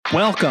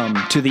Welcome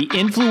to the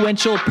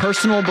Influential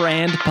Personal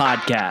Brand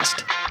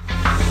Podcast.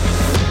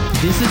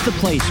 This is the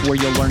place where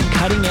you'll learn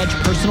cutting-edge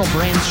personal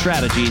brand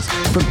strategies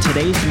from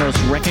today's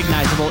most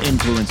recognizable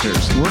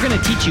influencers. We're going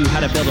to teach you how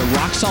to build a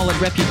rock-solid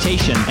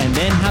reputation and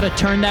then how to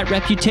turn that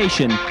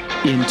reputation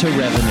into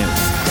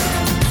revenue.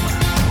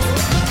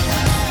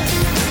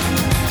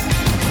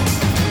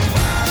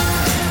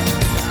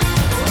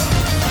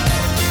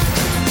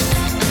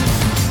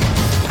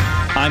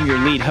 I'm your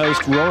lead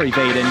host, Rory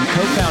Vaden,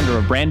 co-founder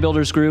of Brand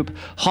Builders Group,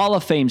 Hall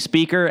of Fame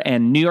speaker,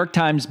 and New York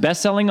Times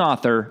bestselling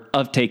author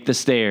of Take the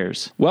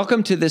Stairs.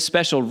 Welcome to this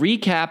special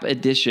recap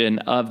edition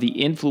of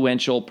the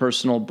Influential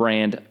Personal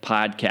Brand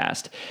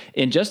Podcast.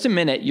 In just a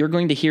minute, you're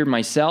going to hear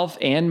myself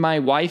and my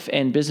wife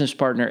and business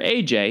partner,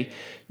 AJ,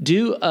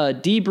 do a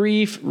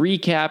debrief,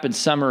 recap, and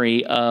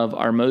summary of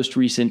our most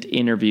recent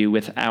interview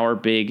with our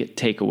big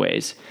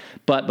takeaways.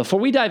 But before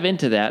we dive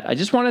into that, I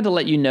just wanted to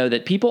let you know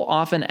that people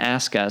often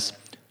ask us,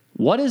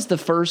 what is the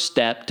first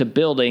step to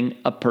building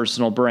a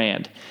personal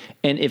brand?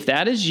 And if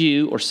that is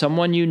you or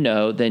someone you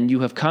know, then you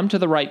have come to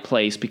the right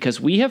place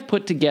because we have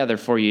put together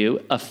for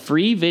you a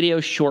free video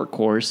short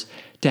course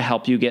to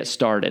help you get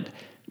started.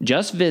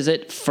 Just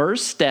visit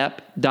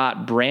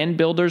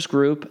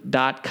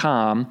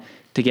firststep.brandbuildersgroup.com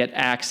to get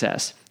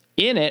access.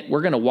 In it,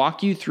 we're going to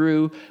walk you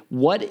through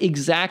what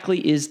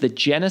exactly is the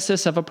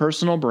genesis of a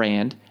personal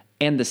brand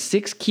and the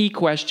 6 key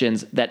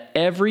questions that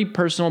every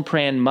personal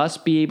brand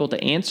must be able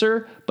to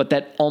answer, but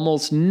that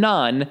almost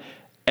none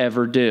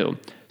ever do.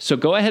 So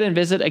go ahead and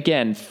visit,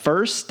 again,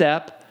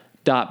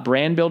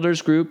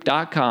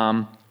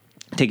 firststep.brandbuildersgroup.com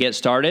to get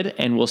started,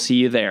 and we'll see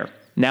you there.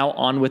 Now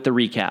on with the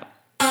recap.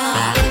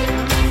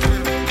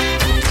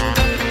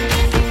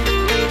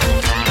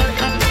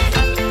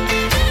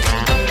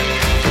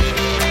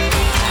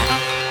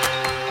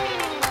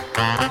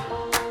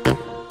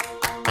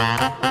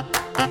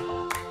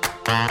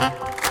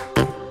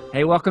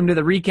 Hey, welcome to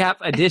the recap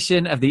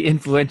edition of the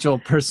Influential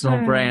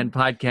Personal Brand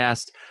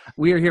Podcast.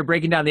 We are here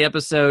breaking down the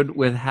episode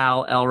with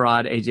Hal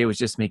Elrod. AJ was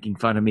just making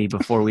fun of me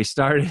before we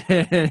started,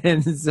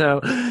 and so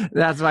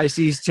that's why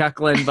she's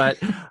chuckling. But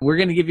we're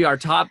going to give you our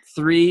top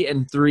 3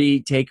 and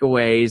 3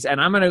 takeaways,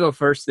 and I'm going to go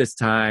first this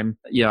time.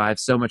 You know, I have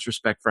so much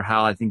respect for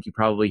Hal. I think you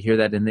probably hear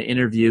that in the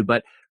interview.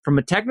 But from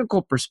a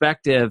technical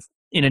perspective,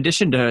 in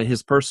addition to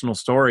his personal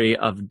story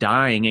of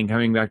dying and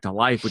coming back to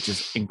life, which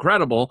is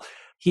incredible,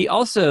 he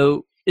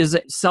also is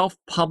a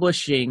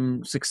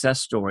self-publishing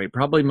success story,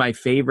 probably my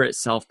favorite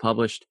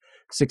self-published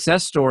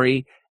success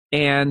story.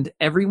 And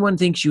everyone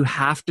thinks you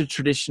have to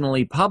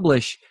traditionally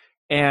publish,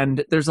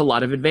 and there's a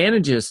lot of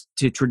advantages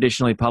to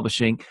traditionally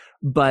publishing.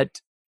 But,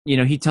 you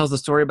know, he tells the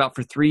story about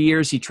for 3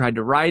 years, he tried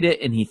to write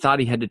it and he thought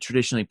he had to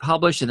traditionally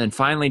publish, and then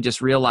finally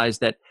just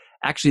realized that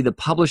actually the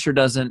publisher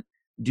doesn't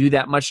do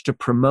that much to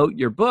promote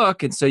your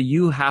book. And so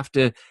you have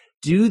to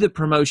do the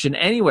promotion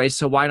anyway.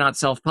 So why not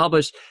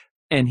self-publish?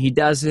 And he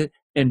does it.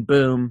 And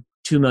boom,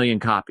 2 million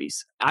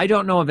copies. I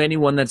don't know of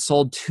anyone that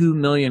sold 2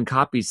 million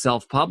copies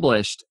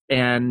self-published.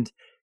 And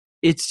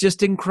it's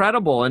just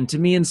incredible. And to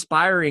me,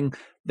 inspiring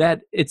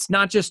that it's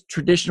not just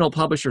traditional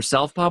publish or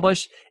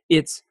self-publish.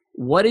 It's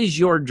what is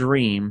your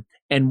dream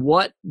and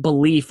what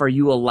belief are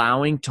you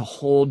allowing to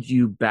hold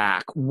you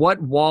back?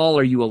 What wall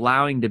are you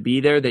allowing to be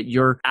there that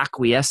you're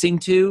acquiescing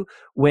to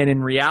when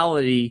in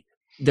reality,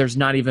 there's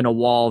not even a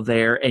wall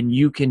there and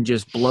you can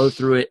just blow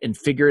through it and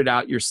figure it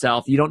out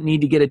yourself. You don't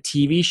need to get a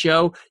TV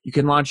show. You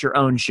can launch your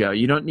own show.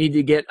 You don't need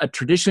to get a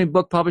traditionally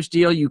book published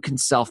deal. You can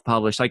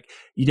self-publish. Like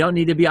you don't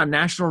need to be on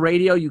national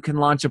radio. You can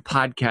launch a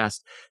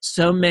podcast.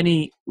 So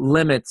many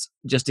limits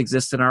just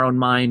exist in our own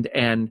mind.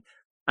 And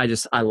I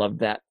loved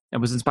that. It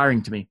was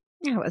inspiring to me.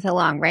 It was a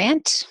long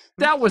rant.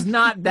 That was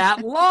not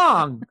that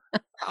long.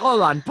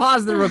 Hold on.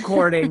 Pause the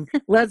recording.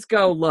 Let's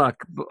go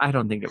look. I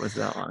don't think it was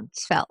that long.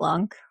 It felt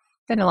long.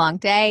 Been a long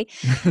day,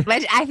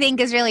 which I think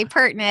is really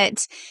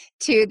pertinent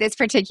to this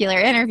particular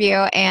interview.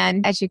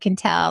 And as you can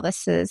tell,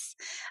 this is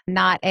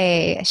not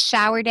a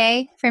shower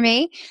day for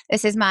me.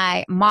 This is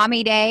my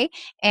mommy day.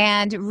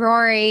 And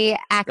Rory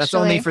actually... That's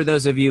only for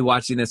those of you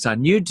watching this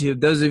on YouTube.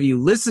 Those of you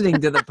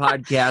listening to the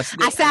podcast...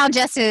 I sound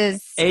just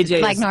as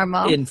AJ like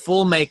normal. In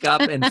full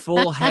makeup and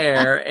full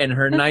hair and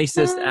her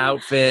nicest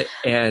outfit.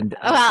 And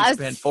she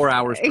spent 4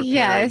 hours preparing.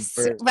 Yes,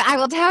 but I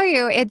will tell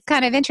you, it's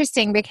kind of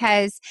interesting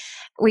because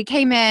we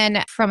came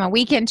in from a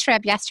weekend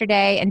trip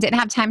yesterday and didn't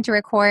have time to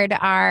record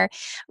our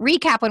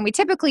recap when we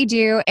typically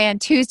do.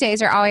 And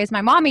Tuesdays are always my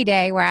mommy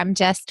day where I'm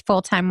just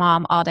full-time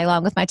mom all day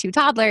long with my 2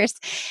 toddlers,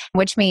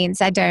 which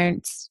means I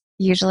don't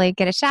usually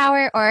get a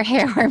shower or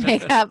hair or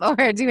makeup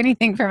or do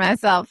anything for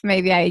myself.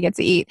 Maybe I get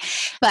to eat.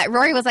 But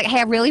Rory was like, hey,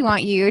 I really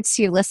want you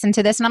to listen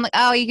to this. And I'm like,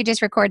 oh, you could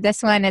just record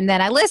this one. And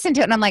then I listened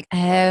to it and I'm like,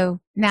 oh,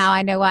 now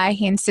I know why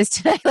he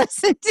insisted I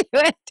listen to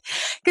it.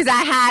 Because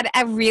I had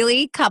a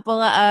really couple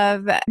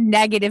of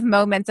negative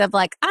moments of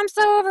like, I'm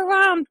so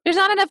overwhelmed. There's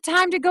not enough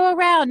time to go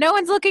around. No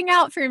one's looking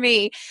out for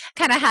me.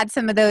 Kind of had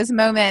some of those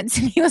moments.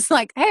 And he was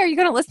like, hey, are you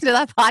going to listen to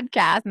that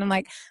podcast? And I'm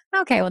like,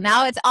 okay, well,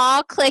 now it's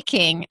all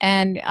clicking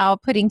and all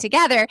putting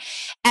together.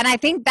 And I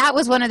think that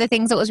was one of the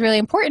things that was really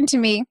important to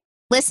me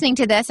listening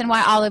to this and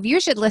why all of you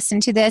should listen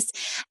to this,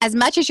 as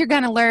much as you're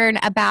going to learn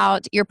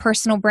about your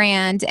personal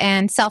brand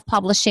and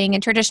self-publishing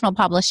and traditional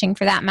publishing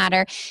for that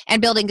matter,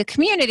 and building a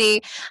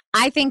community,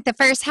 I think the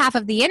first half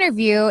of the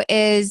interview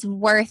is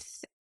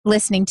worth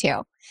listening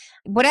to.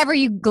 Whatever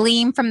you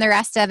glean from the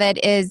rest of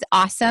it is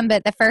awesome,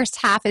 but the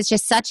first half is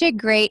just such a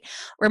great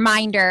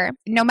reminder.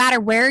 No matter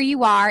where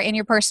you are in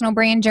your personal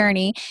brand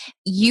journey,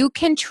 you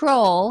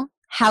control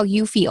how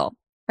you feel,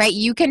 right?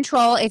 You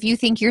control if you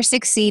think you're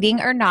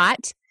succeeding or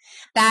not.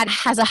 That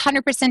has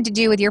 100% to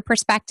do with your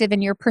perspective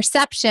and your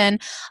perception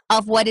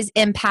of what is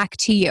impact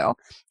to you.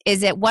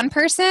 Is it one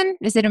person?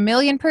 Is it a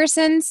million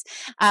persons?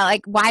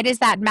 Why does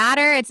that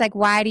matter? It's like,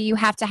 why do you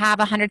have to have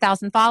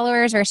 100,000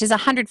 followers versus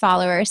 100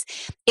 followers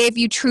if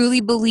you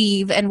truly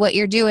believe in what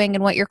you're doing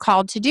and what you're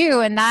called to do?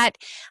 And that,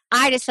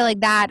 I just feel like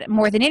that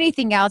more than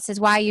anything else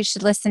is why you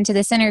should listen to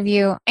this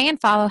interview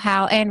and follow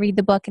Hal and read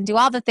the book and do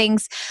all the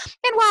things.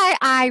 And why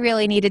I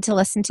really needed to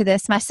listen to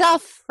this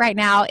myself right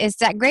now is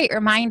that great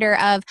reminder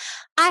of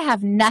I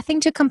have nothing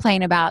to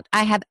complain about.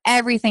 I have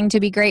everything to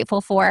be grateful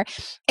for.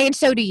 And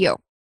so do you.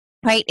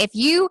 Right? If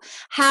you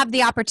have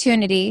the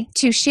opportunity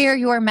to share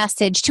your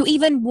message to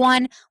even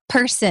one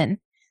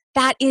person,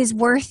 that is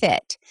worth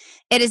it.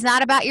 It is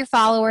not about your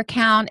follower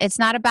count. It's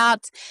not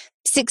about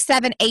 6,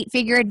 7,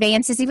 8-figure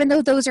advances, even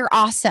though those are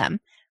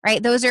awesome,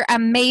 right? Those are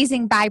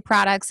amazing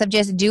byproducts of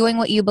just doing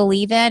what you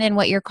believe in and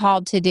what you're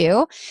called to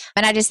do.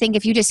 And I just think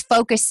if you just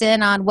focus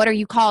in on what are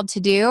you called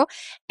to do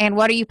and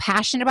what are you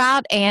passionate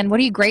about and what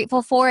are you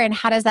grateful for and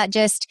how does that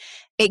just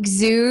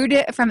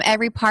exude from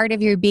every part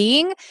of your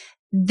being,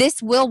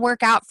 this will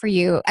work out for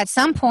you at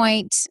some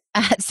point,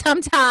 at some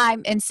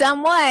time, in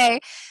some way.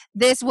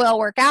 This will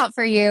work out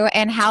for you.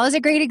 And Hal is a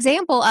great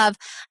example of,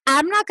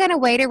 I'm not going to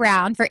wait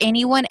around for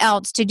anyone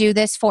else to do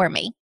this for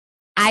me.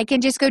 I can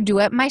just go do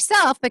it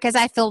myself because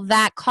I feel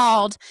that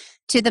called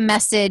to the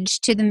message,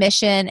 to the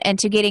mission, and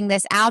to getting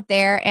this out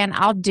there. And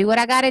I'll do what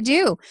I got to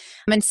do.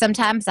 And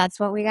sometimes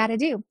that's what we got to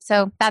do.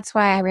 So that's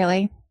why I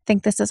really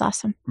think this is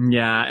awesome.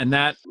 Yeah. And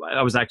that,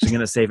 I was actually going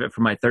to save it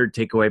for my third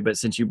takeaway, but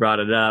since you brought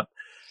it up,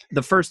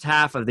 the first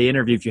half of the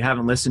interview, if you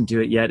haven't listened to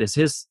it yet, is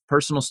his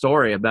personal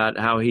story about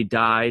how he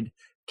died,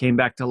 came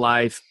back to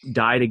life,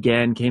 died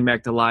again, came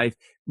back to life,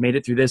 made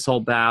it through this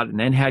whole bout, and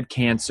then had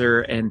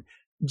cancer, and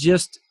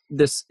just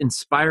this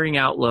inspiring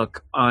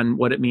outlook on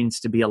what it means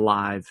to be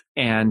alive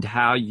and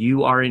how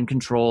you are in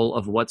control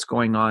of what's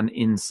going on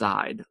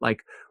inside.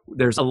 Like,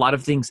 there's a lot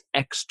of things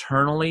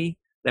externally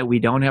that we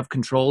don't have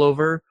control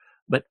over,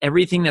 but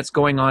everything that's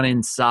going on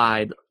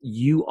inside,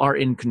 you are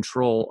in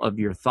control of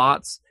your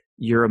thoughts,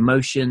 your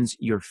emotions,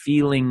 your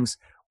feelings,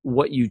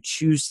 what you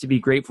choose to be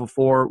grateful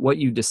for, what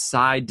you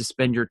decide to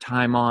spend your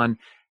time on.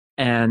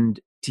 And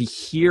to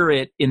hear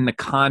it in the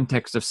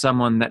context of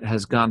someone that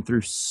has gone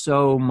through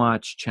so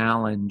much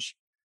challenge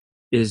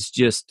is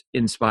just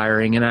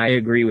inspiring. And I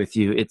agree with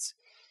you. It's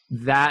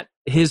that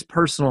his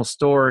personal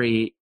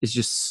story is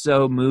just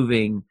so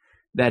moving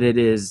that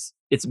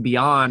it's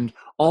beyond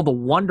all the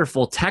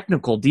wonderful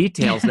technical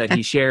details that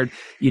he shared,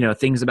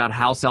 things about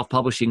how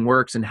self-publishing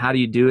works and how do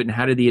you do it and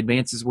how do the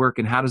advances work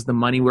and how does the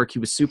money work. He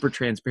was super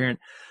transparent,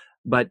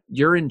 but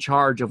you're in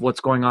charge of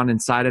what's going on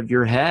inside of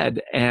your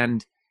head.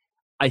 And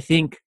I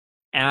think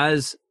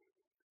as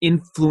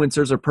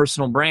influencers or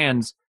personal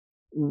brands,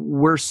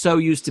 we're so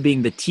used to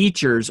being the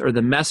teachers or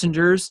the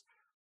messengers.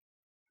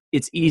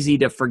 It's easy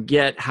to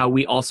forget how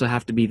we also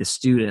have to be the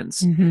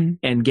students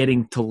and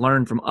getting to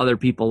learn from other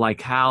people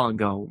like Hal and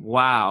go,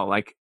 wow,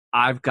 like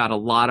I've got a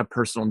lot of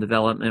personal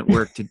development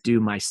work to do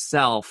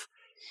myself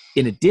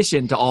in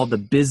addition to all the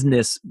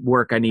business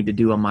work I need to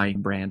do on my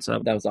brand.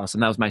 So that was awesome.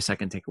 That was my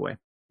second takeaway.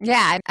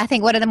 Yeah, I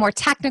think one of the more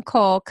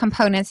technical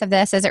components of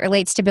this as it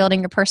relates to building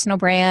your personal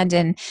brand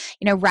and,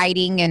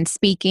 writing and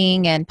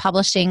speaking and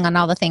publishing and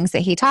all the things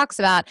that he talks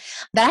about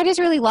that I just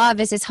really love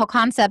is this whole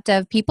concept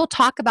of people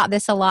talk about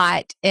this a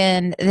lot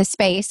in the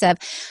space of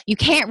you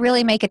can't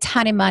really make a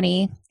ton of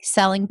money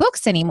selling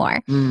books anymore.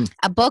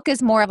 A book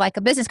is more of like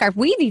a business card.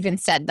 We've even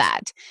said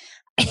that.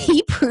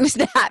 He proves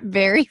that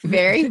very,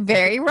 very,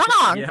 very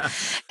wrong. Yeah.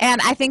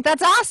 And I think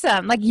that's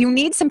awesome. Like you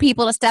need some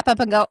people to step up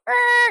and go,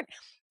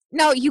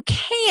 no, you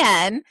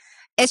can.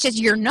 It's just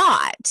you're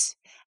not.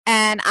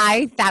 And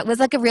that was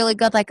like a really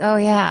good, like, oh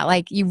yeah,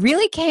 like you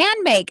really can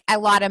make a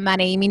lot of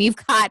money. I mean, you've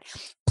got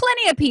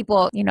plenty of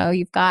people,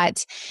 you've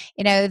got,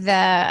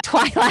 the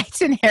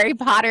Twilights and Harry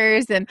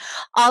Potters and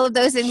all of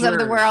those things of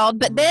the world.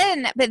 But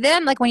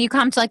then like when you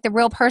come to like the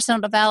real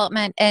personal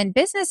development and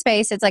business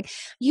space, it's like,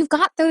 you've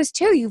got those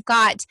too. You've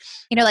got,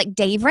 like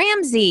Dave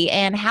Ramsey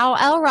and Hal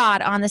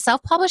Elrod on the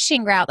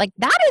self-publishing route. Like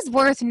that is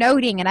worth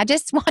noting. And I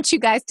just want you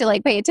guys to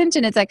like pay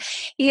attention. It's like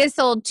he has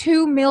sold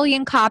 2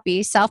 million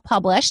copies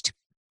self-published.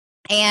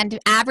 And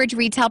average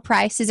retail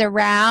price is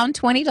around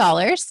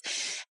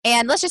 $20.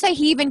 And let's just say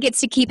he even gets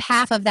to keep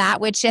half of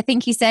that, which I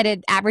think he said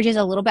it averages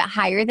a little bit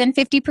higher than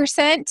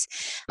 50%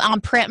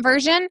 on print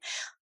version.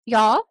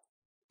 Y'all,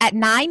 at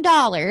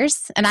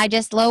 $9, and I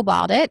just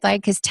lowballed it,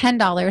 like, because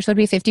 $10 would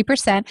be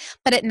 50%,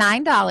 but at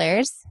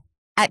 $9,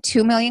 at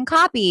 2 million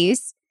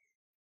copies,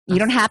 You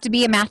don't have to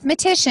be a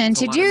mathematician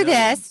to do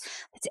this.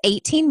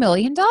 It's $18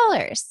 million.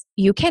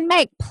 You can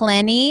make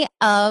plenty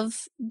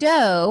of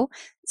dough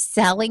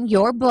selling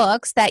your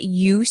books that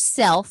you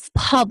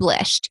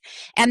self-published.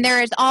 And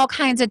there is all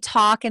kinds of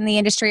talk in the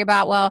industry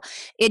about, well,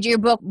 your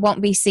book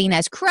won't be seen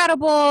as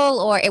credible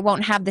or it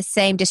won't have the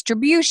same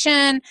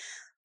distribution.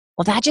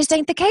 Well, that just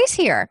ain't the case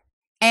here.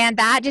 And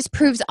that just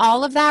proves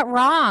all of that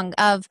wrong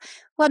of,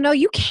 well, no,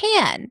 you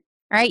can,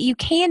 right? You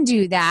can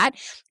do that,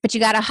 but you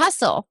got to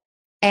hustle.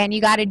 And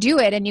you got to do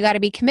it and you got to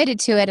be committed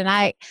to it. And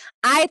I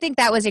think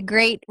that was a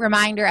great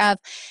reminder of,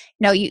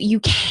 no, you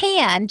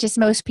can, just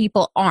most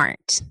people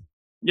aren't.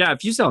 Yeah,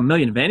 if you sell 1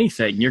 million of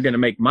anything, you're going to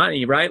make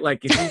money, right?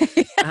 Like, if you,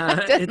 it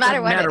doesn't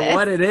matter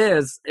what it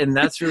is. And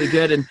that's really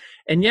good.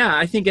 And yeah,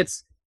 I think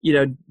it's,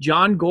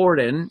 John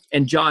Gordon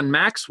and John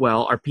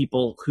Maxwell are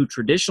people who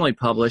traditionally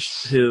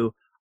published who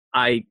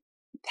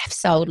have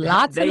sold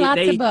lots and lots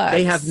of books.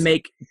 They have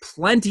make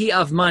plenty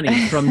of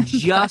money from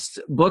just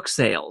book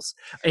sales.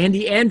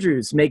 Andy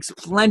Andrews makes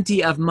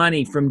plenty of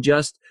money from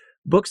just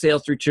book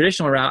sales through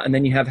traditional route. And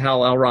then you have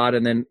Hal Elrod.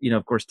 And then,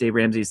 of course, Dave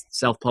Ramsey's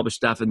self-published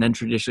stuff and then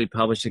traditionally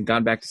published and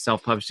gone back to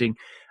self-publishing.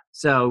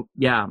 So,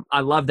 yeah,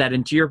 I love that.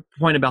 And to your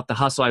point about the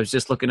hustle, I was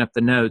just looking up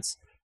the notes.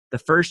 The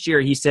first year,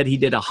 he said he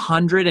did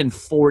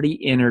 140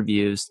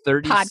 interviews,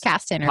 30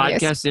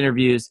 podcast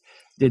interviews,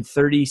 did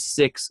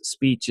 36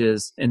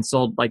 speeches, and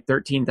sold like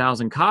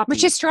 13,000 copies.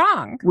 Which is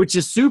strong. Which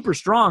is super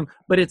strong,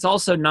 but it's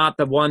also not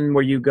the one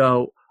where you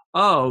go,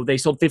 oh, they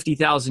sold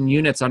 50,000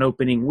 units on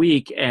opening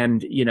week,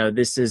 and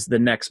this is the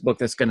next book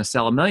that's going to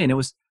sell 1 million. It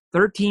was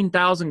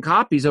 13,000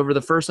 copies over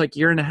the first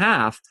year and a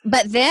half.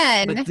 But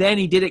then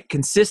he did it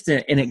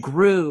consistent, and it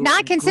grew.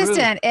 Not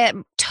consistent. It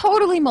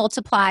totally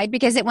multiplied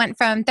because it went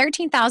from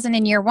 13,000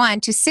 in year one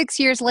to 6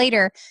 years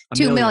later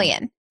to 1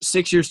 million.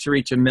 6 years to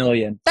reach 1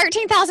 million.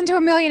 13,000 to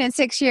 1 million in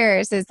 6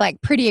 years is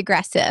pretty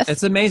aggressive.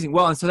 It's amazing.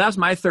 Well, and so that's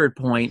my third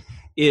point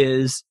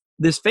is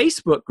this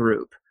Facebook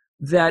group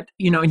that,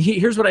 and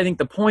here's what I think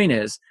the point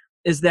is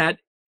that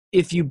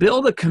if you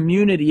build a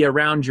community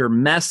around your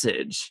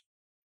message,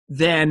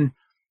 then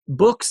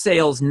book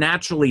sales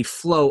naturally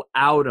flow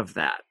out of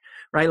that,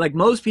 right? Like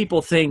most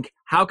people think,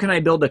 how can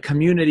I build a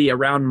community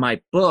around my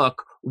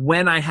book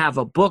when I have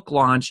a book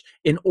launch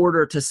in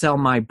order to sell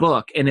my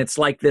book? And it's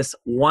like this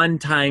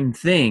one-time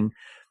thing.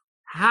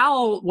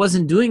 Hal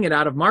wasn't doing it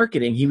out of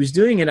marketing. He was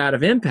doing it out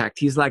of impact.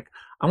 He's like,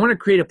 I want to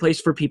create a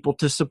place for people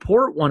to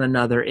support one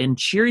another and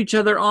cheer each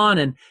other on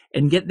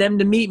and get them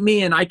to meet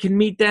me and I can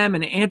meet them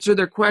and answer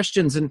their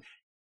questions. And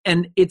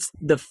it's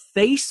the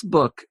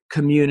Facebook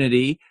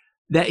community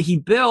that he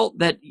built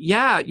that,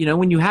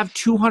 when you have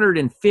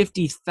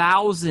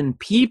 250,000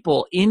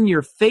 people in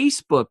your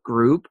Facebook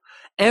group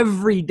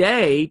every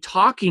day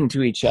talking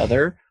to each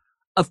other,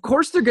 of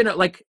course they're going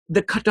to,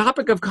 the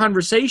topic of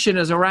conversation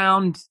is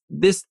around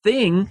this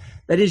thing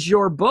that is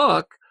your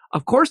book.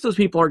 Of course those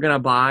people are going to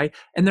buy,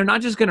 and they're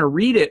not just going to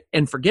read it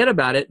and forget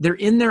about it. They're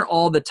in there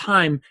all the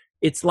time.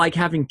 It's like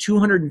having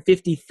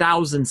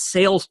 250,000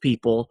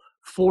 salespeople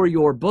for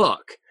your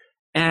book.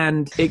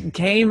 And it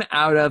came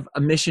out of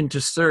a mission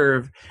to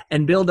serve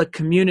and build a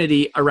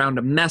community around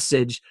a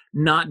message,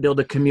 not build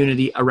a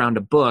community around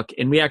a book.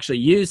 And we actually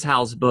use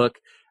Hal's book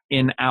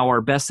in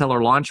our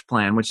bestseller launch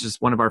plan, which is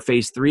one of our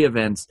phase 3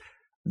 events.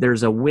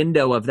 There's a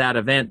window of that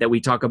event that we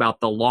talk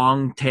about the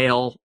long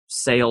tail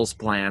sales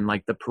plan,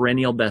 like the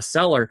perennial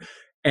bestseller.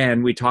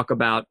 And we talk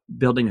about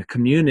building a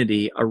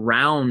community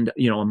around,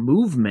 a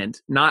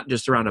movement, not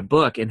just around a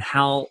book. And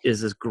Hal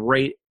is as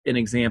great an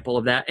example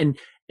of that. And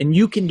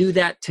you can do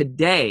that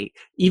today.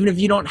 Even if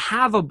you don't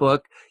have a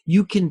book,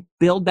 you can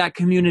build that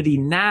community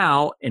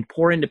now and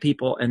pour into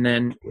people, and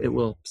then it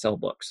will sell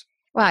books.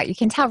 Wow, you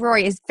can tell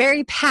Rory is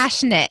very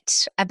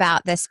passionate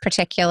about this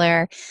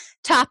particular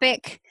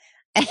topic.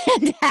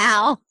 And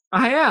Hal,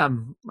 I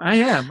am.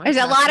 There's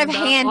a lot of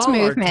hand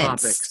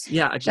movements.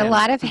 Yeah, again, there's a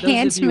lot of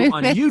hand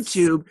movements. On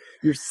YouTube,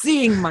 you're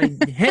seeing my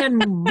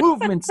hand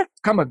movements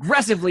come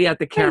aggressively at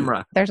the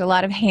camera. There's a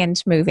lot of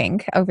hand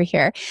moving over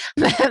here.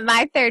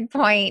 My third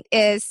point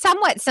is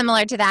somewhat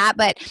similar to that,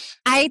 but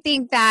I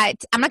think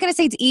that, I'm not going to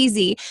say it's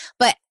easy,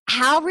 but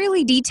Hal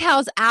really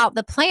details out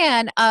the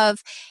plan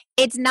of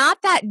it's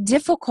not that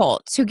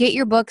difficult to get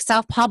your book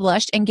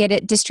self-published and get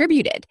it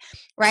distributed,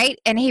 right?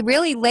 And he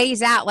really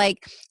lays out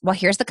well,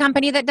 here's the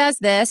company that does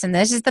this, and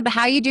this is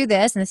how you do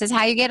this, and this is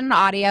how you get an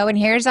audio, and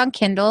here's on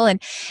Kindle.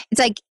 And it's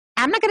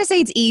I'm not going to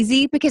say it's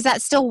easy because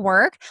that's still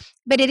work,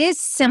 but it is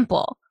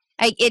simple.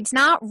 It's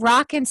not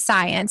rocket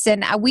science.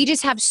 And we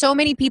just have so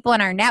many people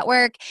in our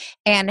network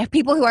and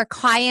people who are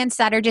clients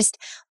that are just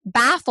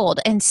baffled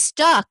and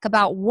stuck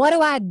about what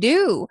do I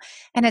do?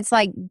 And it's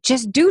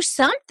just do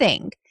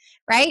something,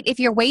 right? If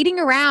you're waiting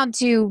around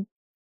to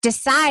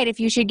decide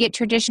if you should get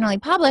traditionally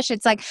published,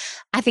 it's I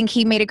think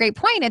he made a great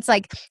point. It's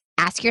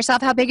ask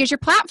yourself, how big is your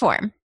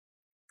platform?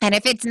 And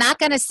if it's not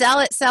going to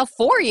sell itself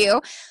for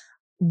you,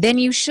 then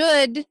you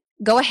should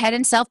go ahead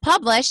and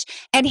self-publish.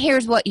 And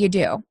here's what you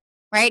do.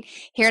 right?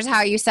 Here's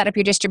how you set up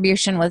your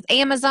distribution with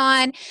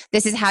Amazon.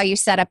 This is how you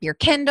set up your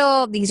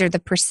Kindle. These are the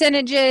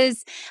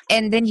percentages.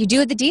 And then you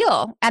do the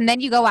deal. And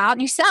then you go out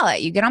and you sell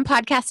it. You get on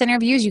podcast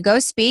interviews, you go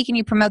speak, and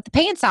you promote the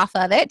pants off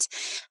of it.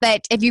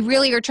 But if you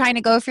really are trying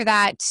to go for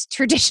that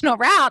traditional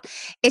route,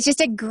 it's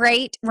just a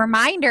great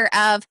reminder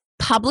of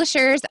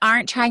publishers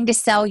aren't trying to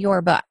sell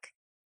your book.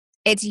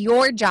 It's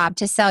your job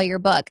to sell your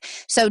book.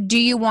 So do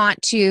you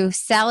want to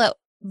sell it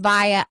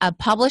via a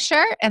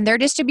publisher and their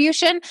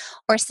distribution,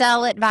 or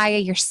sell it via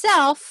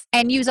yourself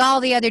and use all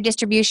the other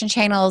distribution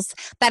channels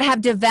that have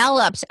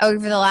developed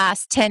over the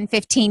last 10,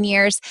 15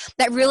 years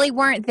that really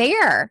weren't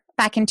there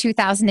back in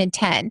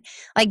 2010?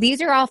 Like, these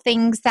are all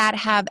things that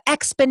have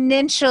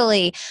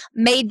exponentially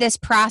made this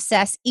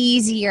process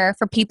easier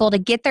for people to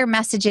get their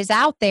messages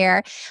out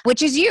there,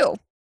 which is you.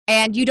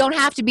 And you don't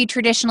have to be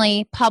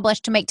traditionally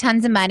published to make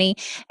tons of money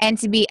and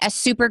to be a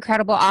super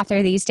credible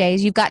author these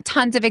days. You've got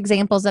tons of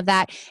examples of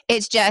that.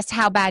 It's just,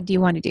 how bad do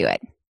you want to do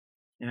it?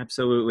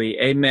 Absolutely.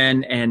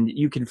 Amen. And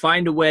you can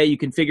find a way, you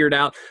can figure it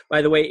out.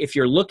 By the way, if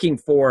you're looking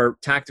for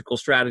tactical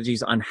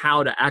strategies on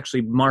how to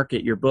actually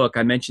market your book,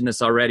 I mentioned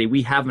this already.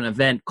 We have an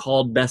event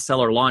called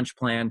Bestseller Launch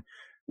Plan,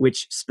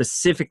 which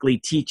specifically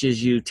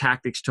teaches you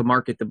tactics to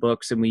market the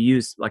books. And we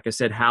use, like I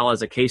said, Hal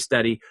as a case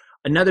study.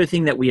 Another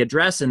thing that we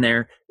address in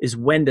there is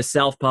when to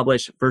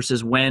self-publish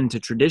versus when to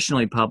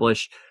traditionally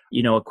publish.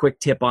 You know, a quick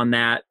tip on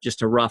that,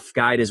 just a rough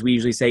guide, as we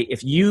usually say,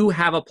 if you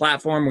have a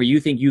platform where you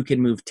think you can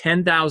move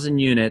 10,000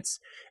 units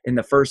in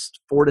the first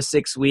 4 to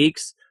 6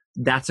 weeks,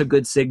 that's a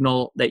good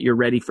signal that you're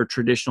ready for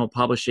traditional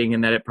publishing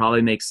and that it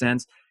probably makes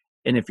sense.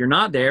 And if you're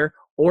not there,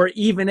 or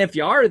even if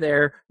you are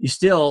there, you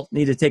still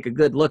need to take a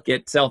good look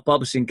at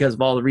self-publishing because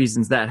of all the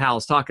reasons that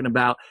Hal's talking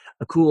about,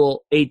 a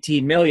cool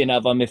 18 million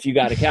of them if you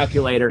got a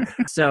calculator.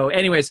 So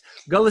anyways,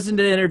 go listen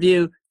to the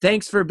interview.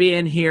 Thanks for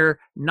being here.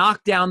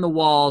 Knock down the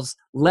walls.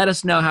 Let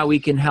us know how we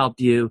can help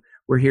you.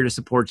 We're here to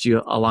support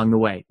you along the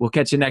way. We'll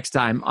catch you next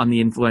time on The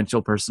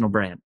Influential Personal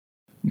Brand.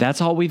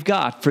 That's all we've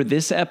got for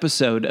this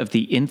episode of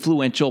the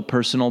Influential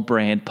Personal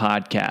Brand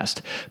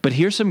Podcast. But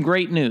here's some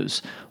great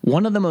news.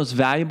 One of the most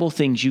valuable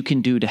things you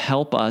can do to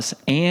help us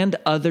and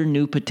other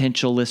new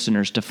potential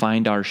listeners to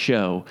find our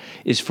show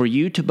is for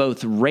you to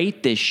both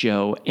rate this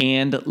show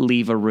and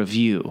leave a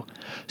review.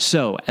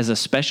 So, as a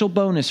special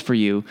bonus for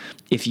you,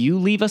 if you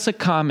leave us a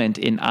comment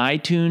in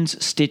iTunes,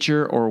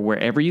 Stitcher, or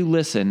wherever you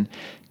listen,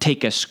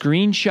 take a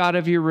screenshot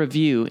of your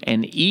review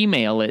and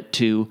email it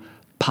to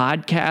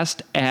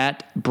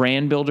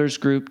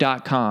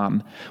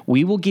podcast@brandbuildersgroup.com.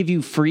 We will give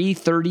you free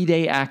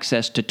 30-day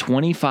access to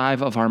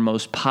 25 of our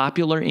most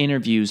popular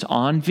interviews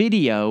on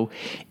video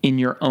in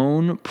your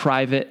own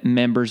private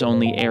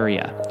members-only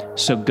area.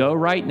 So go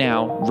right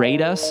now,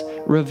 rate us,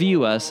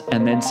 review us,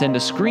 and then send a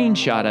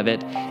screenshot of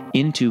it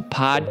into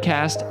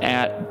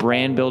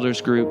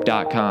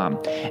podcast@brandbuildersgroup.com.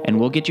 And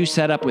we'll get you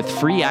set up with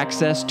free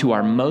access to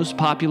our most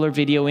popular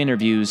video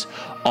interviews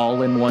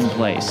all in one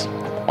place.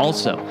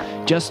 Also,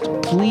 just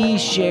please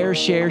share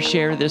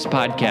this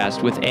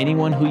podcast with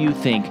anyone who you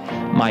think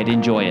might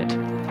enjoy it.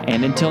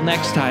 And until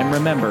next time,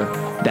 remember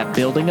that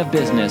building a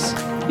business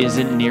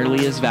isn't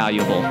nearly as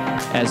valuable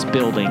as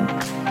building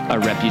a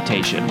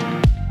reputation.